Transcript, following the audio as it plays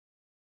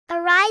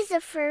Oryza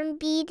Firm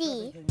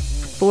BD.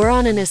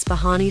 Boron in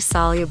ispahani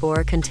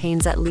soluble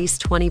contains at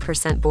least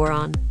 20%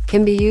 boron.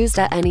 Can be used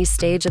at any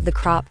stage of the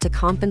crop to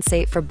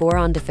compensate for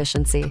boron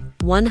deficiency.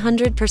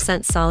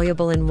 100%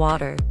 soluble in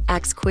water,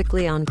 acts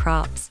quickly on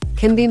crops.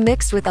 Can be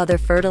mixed with other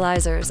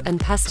fertilizers and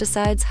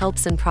pesticides.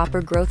 Helps in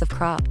proper growth of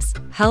crops.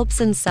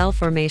 Helps in cell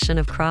formation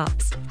of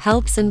crops.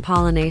 Helps in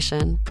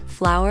pollination,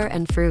 flower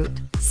and fruit.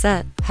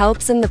 Set.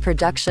 Helps in the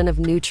production of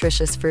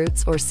nutritious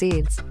fruits or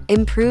seeds.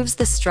 Improves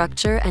the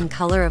structure and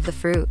color of the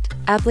fruit.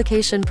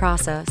 Application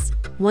process.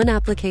 1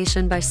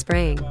 application by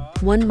spraying.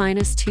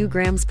 1–2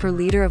 grams per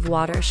liter of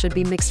water should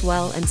be mixed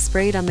well and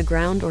sprayed on the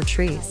ground or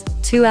trees.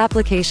 2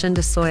 application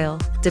to soil.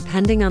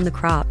 Depending on the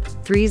crop,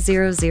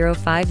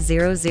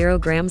 300–500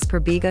 grams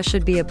per biga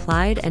should be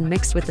applied and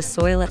mixed with the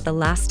soil at the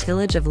last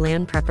tillage of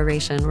land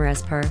preparation or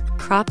as per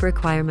crop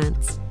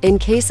requirements. In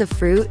case of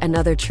fruit and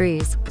other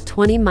trees,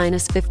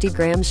 20–50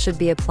 grams should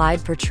be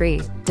applied per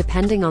tree,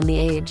 depending on the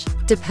age.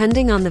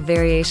 Depending on the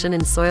variation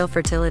in soil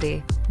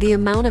fertility, the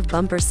amount of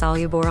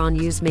bumper-soluble boron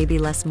used may be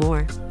less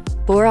more.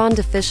 Boron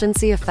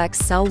deficiency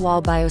affects cell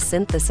wall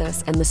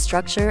biosynthesis and the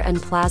structure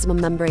and plasma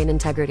membrane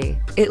integrity.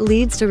 It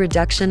leads to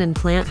reduction in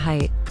plant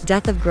height,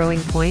 death of growing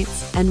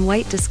points, and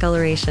white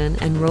discoloration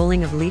and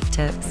rolling of leaf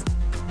tips.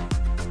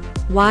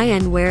 Why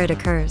and where it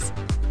occurs?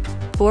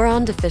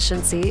 Boron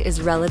deficiency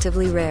is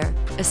relatively rare,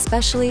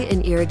 especially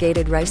in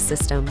irrigated rice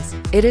systems.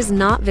 It is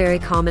not very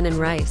common in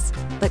rice,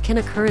 but can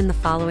occur in the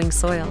following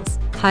soils: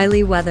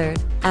 highly weathered,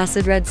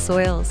 acid red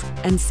soils,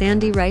 and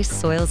sandy rice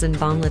soils in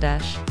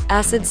Bangladesh.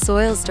 Acid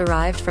soils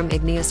derived from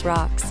igneous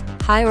rocks.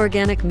 High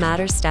organic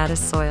matter status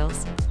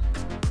soils.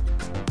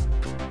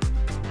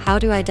 How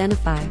to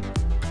identify?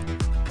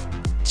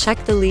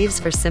 Check the leaves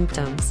for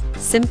symptoms.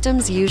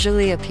 Symptoms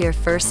usually appear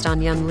first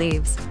on young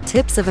leaves.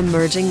 Tips of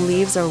emerging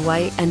leaves are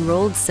white and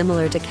rolled,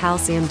 similar to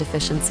calcium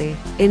deficiency.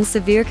 In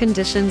severe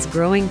conditions,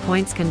 growing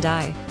points can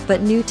die,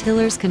 but new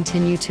tillers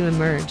continue to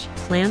emerge.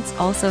 Plants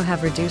also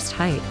have reduced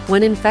height.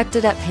 When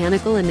infected at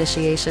panicle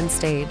initiation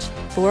stage,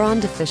 boron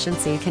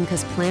deficiency can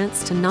cause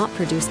plants to not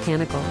produce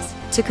panicles.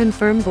 To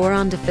confirm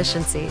boron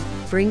deficiency,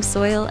 bring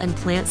soil and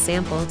plant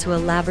sample to a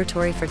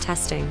laboratory for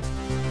testing.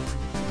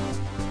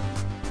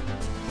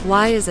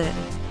 Why is it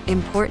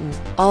important?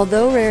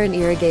 Although rare in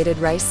irrigated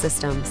rice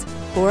systems,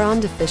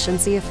 boron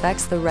deficiency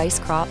affects the rice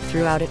crop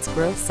throughout its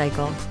growth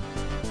cycle.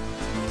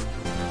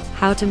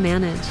 How to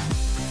manage?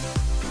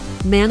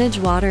 Manage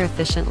water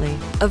efficiently.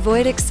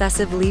 Avoid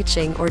excessive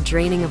leaching or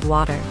draining of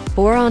water.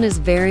 Boron is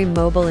very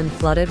mobile in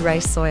flooded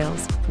rice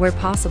soils. Where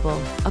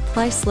possible,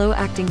 apply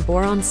slow-acting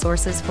boron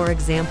sources, for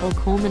example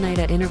colemanite,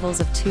 at intervals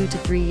of 2 to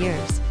 3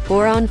 years.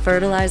 Boron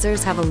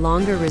fertilizers have a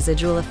longer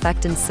residual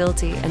effect in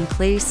silty and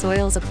clayey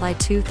soils. Apply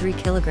 2–3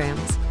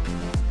 kilograms.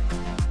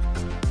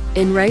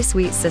 In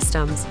rice-wheat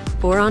systems,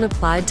 boron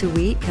applied to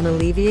wheat can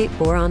alleviate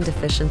boron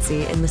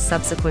deficiency in the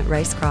subsequent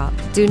rice crop.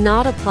 Do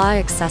not apply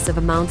excessive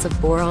amounts of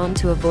boron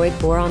to avoid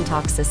boron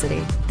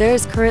toxicity. There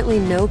is currently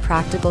no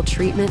practical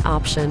treatment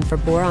option for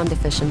boron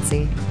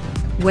deficiency.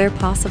 Where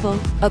possible,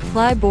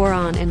 apply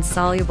boron in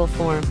soluble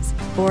forms.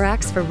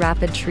 Borax for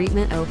rapid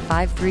treatment.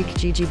 0.53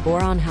 kg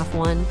boron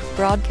half-1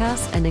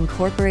 broadcast and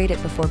incorporate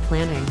it before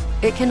planting.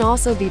 It can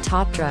also be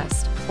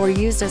top-dressed or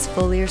used as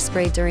foliar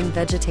spray during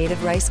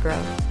vegetative rice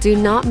growth. Do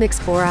not mix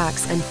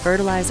borax and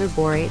fertilizer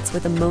borates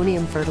with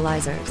ammonium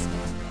fertilizers.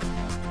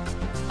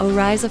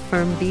 Oryza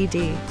Firm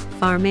BD,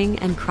 Farming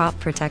and Crop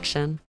Protection.